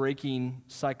like breaking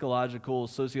psychological,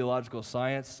 sociological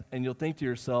science, and you'll think to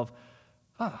yourself,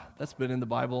 that's been in the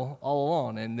Bible all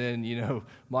along. And then,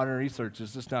 modern research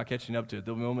is just not catching up to it.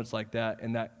 There'll be moments like that,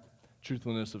 and that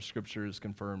truthfulness of Scripture is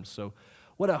confirmed. So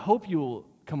what I hope you'll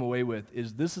come away with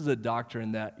is this is a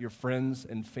doctrine that your friends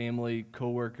and family,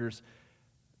 coworkers,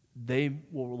 they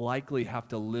will likely have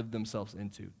to live themselves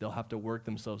into. They'll have to work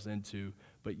themselves into,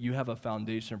 but you have a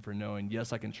foundation for knowing,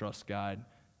 yes, I can trust God.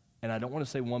 And I don't want to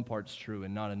say one part's true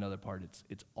and not another part.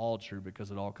 It's all true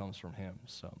because it all comes from Him.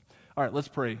 So, all right, let's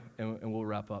pray and we'll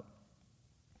wrap up.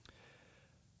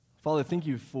 Father, thank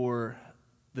you for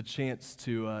the chance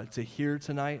to hear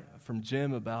tonight from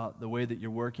Jim about the way that you're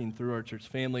working through our church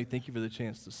family. Thank you for the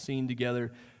chance to sing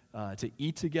together, to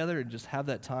eat together, and just have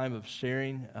that time of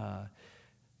sharing.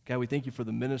 God, we thank you for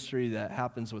the ministry that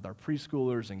happens with our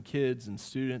preschoolers and kids and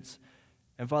students.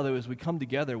 And Father, as we come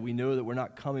together, we know that we're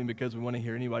not coming because we want to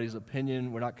hear anybody's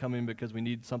opinion. We're not coming because we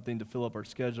need something to fill up our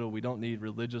schedule. We don't need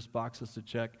religious boxes to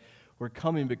check. We're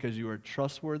coming because you are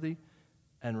trustworthy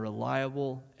and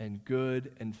reliable and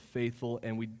good and faithful,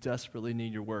 and we desperately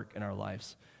need your work in our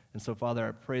lives. And so, Father,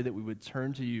 I pray that we would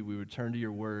turn to you, we would turn to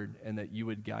your word, and that you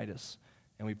would guide us.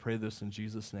 And we pray this in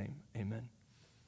Jesus' name. Amen.